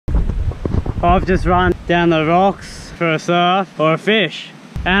I've just run down the rocks for a surf or a fish,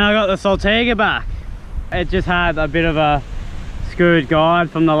 and I got the Saltiga back. It just had a bit of a screwed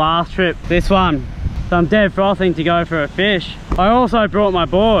guide from the last trip, this one. So I'm dead frothing to go for a fish. I also brought my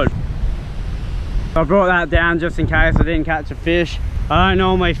board. I brought that down just in case I didn't catch a fish. I don't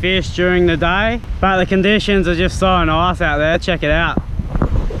normally fish during the day, but the conditions are just so nice out there. Check it out.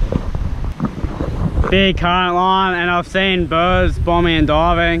 Big current line, and I've seen birds bombing and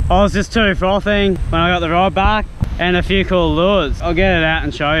diving. I was just too frothing when I got the rod back, and a few cool lures. I'll get it out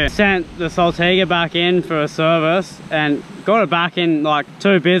and show you. Sent the Saltiga back in for a service and got it back in like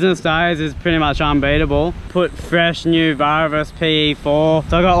 2 business days. Is pretty much unbeatable. Put fresh new Varus PE4.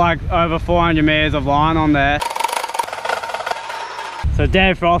 So I got like over 400 meters of line on there. So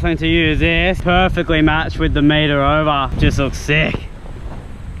dead frothing to use this. Perfectly matched with the meter over. Just looks sick.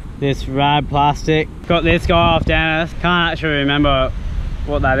 This rad plastic. Got this guy off Dennis. Can't actually remember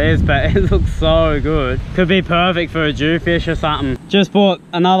what that is, but it looks so good. Could be perfect for a jewfish or something. Just bought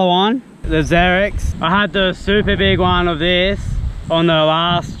another one, the Xerix. I had the super big one of this on the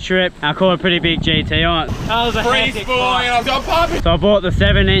last trip. I caught a pretty big GT on it. That was a hectic fight. So I bought the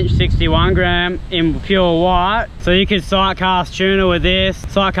 7-inch 61 gram in pure white. So you could sight cast tuna with this,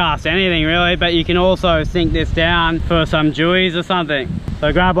 sight cast anything really, but you can also sink this down for some jewies or something. So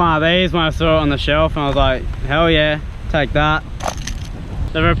I grabbed one of these when I saw it on the shelf, and I was like, hell yeah, take that.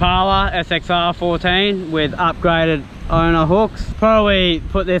 The Rapala SXR 14 with upgraded owner hooks. Probably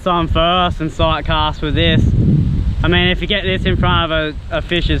put this on first and sight cast with this. I mean, if you get this in front of a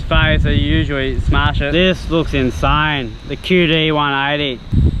fish's face, you usually smash it. This looks insane, the QD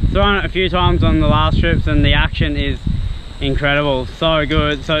 180. Thrown it a few times on the last trips and the action is incredible, so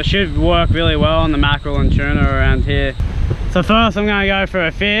good. So it should work really well on the mackerel and tuna around here. So first I'm gonna go for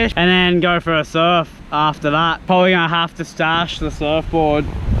a fish and then go for a surf after that. Probably gonna have to stash the surfboard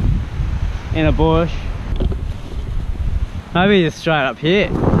in a bush. Maybe just straight up here.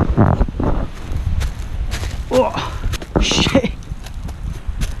 Oh, shit.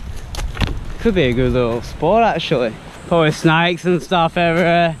 Could be a good little spot actually. Probably snakes and stuff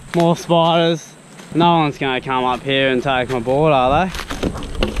everywhere, more spiders. No one's gonna come up here and take my board, are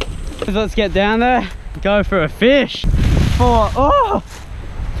they? Let's get down there, go for a fish. Full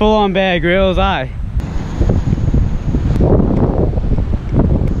on Bear Grylls, eh?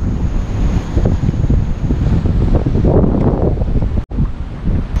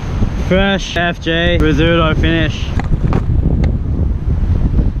 Fresh FG Rizzuto finish.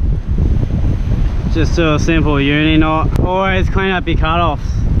 Just do a simple uni knot. Always clean up your cutoffs.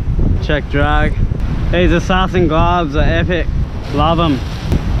 Check drag. These assassin gloves are epic. Love them.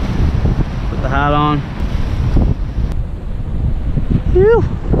 Put the hat on. Whew.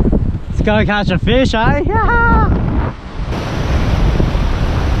 Let's go catch a fish, eh? Yeah.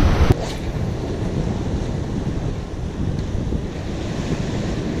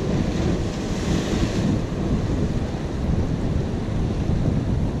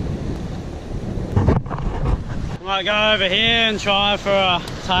 Might go over here and try for a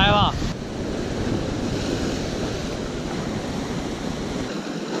tailor.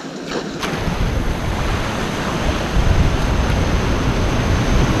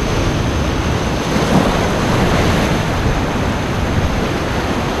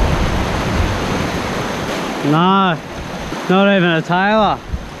 No, not even a tailor.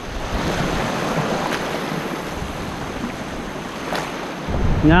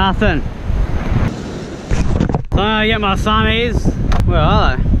 Nothing. So I'm gonna get my sunnies. Where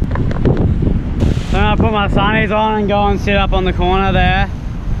are they? So I'm gonna put my sunnies on and go and sit up on the corner there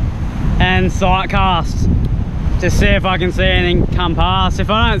and sight cast. Just see if I can see anything come past. If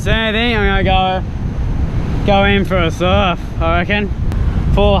I don't see anything, I'm gonna go in for a surf, I reckon.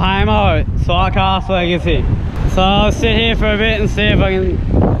 Full Hamo, sight cast legacy. So I'll sit here for a bit and see if I can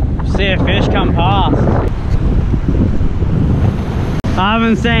see a fish come past. I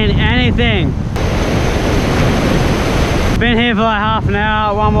haven't seen anything. Been here for like half an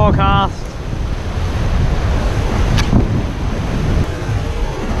hour, one more cast.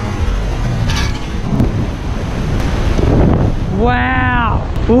 Wow!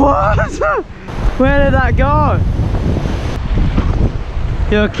 What? Where did that go?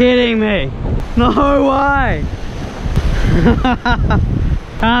 You're kidding me. No way.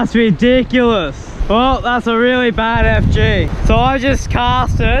 That's ridiculous. Well, that's a really bad FG. So I just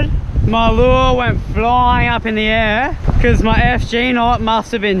casted, my lure went flying up in the air because my FG knot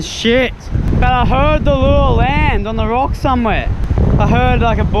must have been shit. But I heard the lure land on the rock somewhere. I heard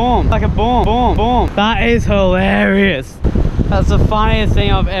like a boom, boom, boom. That is hilarious. That's the funniest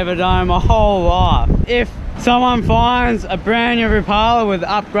thing I've ever done in my whole life. If someone finds a brand new Rapala with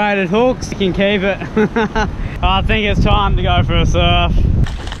upgraded hooks, you can keep it. I think it's time to go for a surf.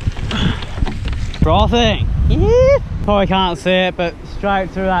 Frothing. Yeah. Probably can't see it, but straight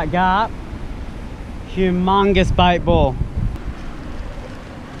through that gap. Humongous bait ball.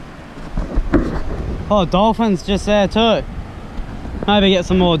 Oh, dolphins just there too. Maybe get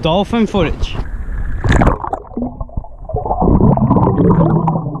some more dolphin footage.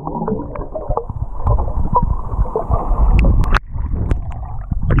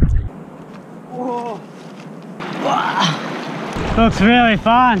 Whoa. Looks really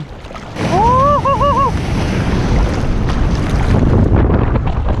fun.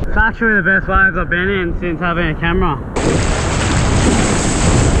 It's actually the best waves I've been in since having a camera.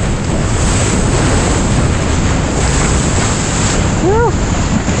 Woo.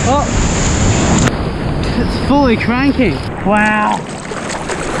 Oh, it's fully cranking. Wow.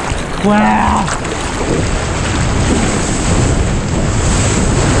 Wow.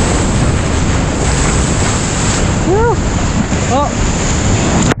 Woo. Oh.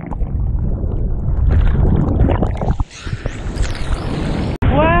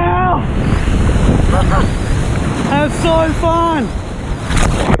 Wow. That's so fun.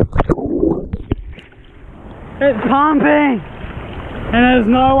 It's pumping. And there's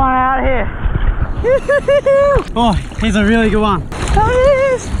no one out here. Oh, here's a really good one. Look at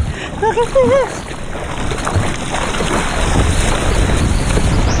this! Look at this!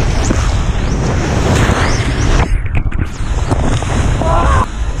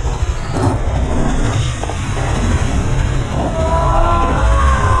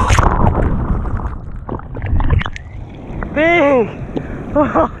 Big!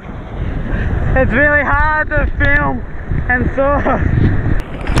 Oh, it's really hard to film and surf.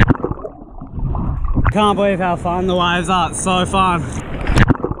 Can't believe how fun the waves are, it's so fun. Look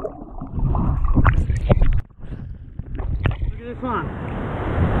at this one.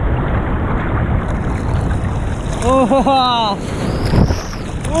 Oh!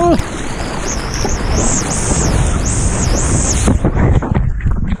 Oh!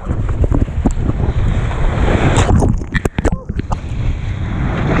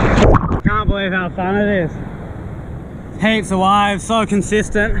 Can't believe how fun it is. Heaps of waves, so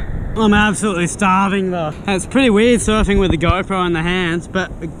consistent. I'm absolutely starving though. It's pretty weird surfing with the GoPro in the hands,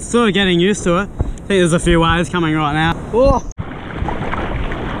 but sort of getting used to it. I think there's a few waves coming right now. Oh!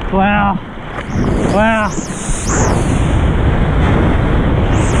 Wow. Wow.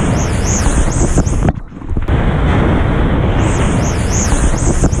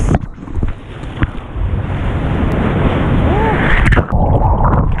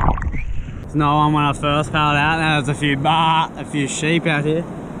 There's no one when I first paddled out. Now there's a few sheep out here.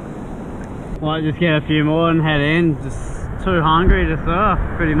 Might just get a few more and head in. Just too hungry to surf,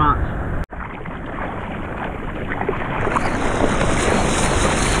 pretty much.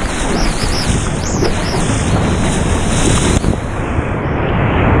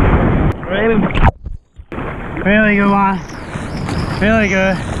 Really good one. Really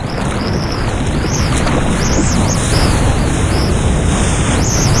good.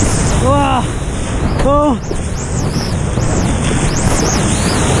 Whoa. Oh.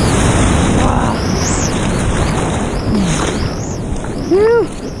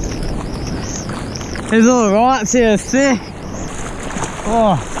 These little rights here are sick.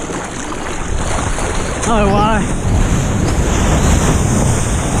 Oh, no way.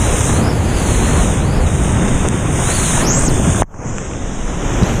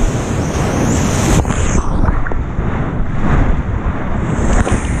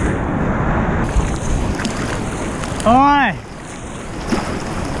 Oi!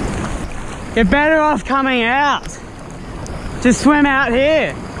 You're better off coming out. Just swim out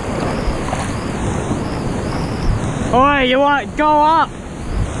here. Oi, you want go up?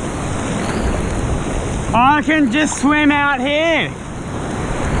 I can just swim out here.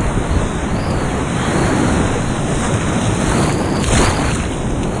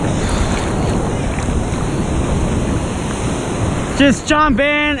 Just jump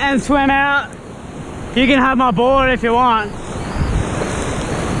in and swim out. You can have my board if you want.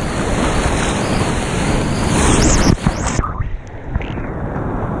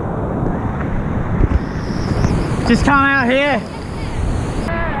 Just come out here.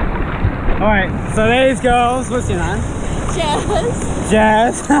 Alright, so these girls, what's your name? Jazz.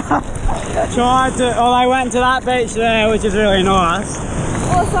 Jazz. Tried to, they went to that beach there, which is really nice.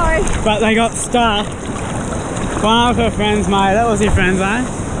 Oh, sorry. But they got stuck. One of her friends, mate, that was your friend's name?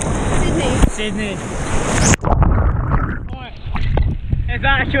 Sydney. Right. It's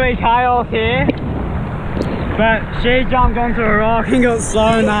actually chaos here. But she jumped onto a rock and got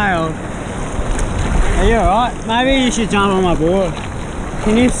slow nailed. Are you alright? Maybe you should jump on my board.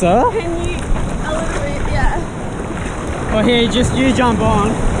 Can you surf? Can you? A little bit, yeah. Well, here, just you jump on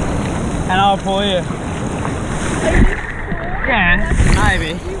and I'll pull you. Are you sure? Yeah,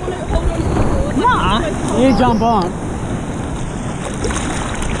 maybe. Do you want to hold on to the board? Nah, you jump on.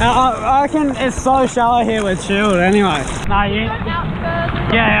 I reckon it's so shallow here with chilled anyway. Nah, you. Go out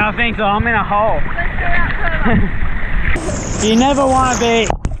further. Yeah, I think so. I'm in a hole. Let's go out further. You never want to be.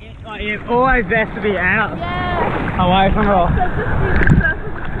 Like, it's always best to be out, Yeah. away from all. So just use the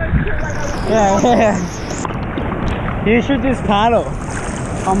surface to go chill like I was Yeah. You should just paddle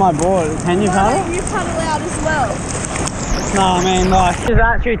on my board. Can you Why paddle? don't you paddle out as well? No, I mean like just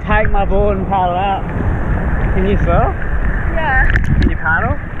actually take my board and paddle out. Can you surf? Yeah. Can you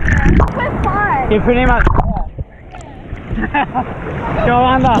paddle? Yeah. We're fine. You're pretty much go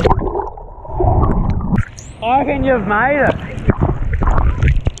under. I reckon you've made it.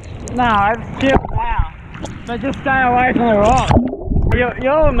 No, it's chill now. But just stay away from the rock.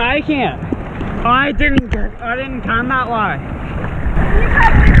 You're making it. I didn't come that way.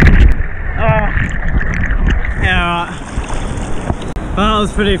 Oh. Yeah, right. Well, that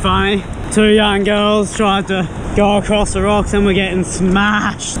was pretty funny. Two young girls tried to go across the rocks and we're getting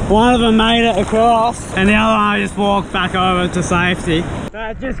smashed. One of them made it across and the other one just walked back over to safety.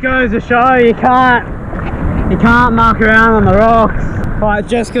 That just goes to show you can't muck around on the rocks. Like,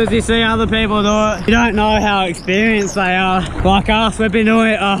 just because you see other people do it, you don't know how experienced they are. Like us, we've been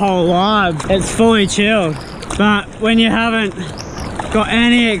doing it our whole lives. It's fully chilled. But when you haven't got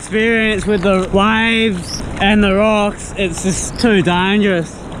any experience with the waves and the rocks, it's just too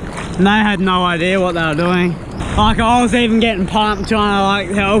dangerous. And they had no idea what they were doing. Like, I was even getting pumped trying to like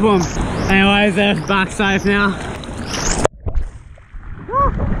help them. Anyways, they're back safe now.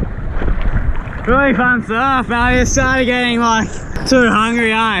 Really fun surf, but I just started getting like too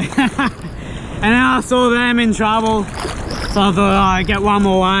hungry, eh? And then I saw them in trouble, so I thought I'd get one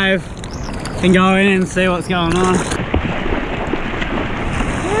more wave and go in and see what's going on.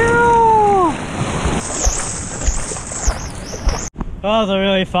 That was a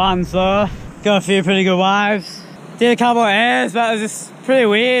really fun surf. Got a few pretty good waves. Did a couple of airs, but it was just pretty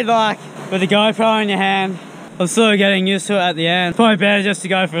weird, like with the GoPro in your hand. I was sort of getting used to it at the end. Probably better just to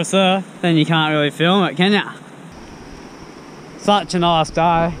go for a surf, then you can't really film it, can ya? Such a nice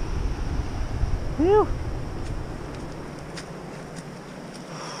day. Whew.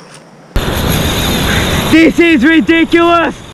 This is ridiculous!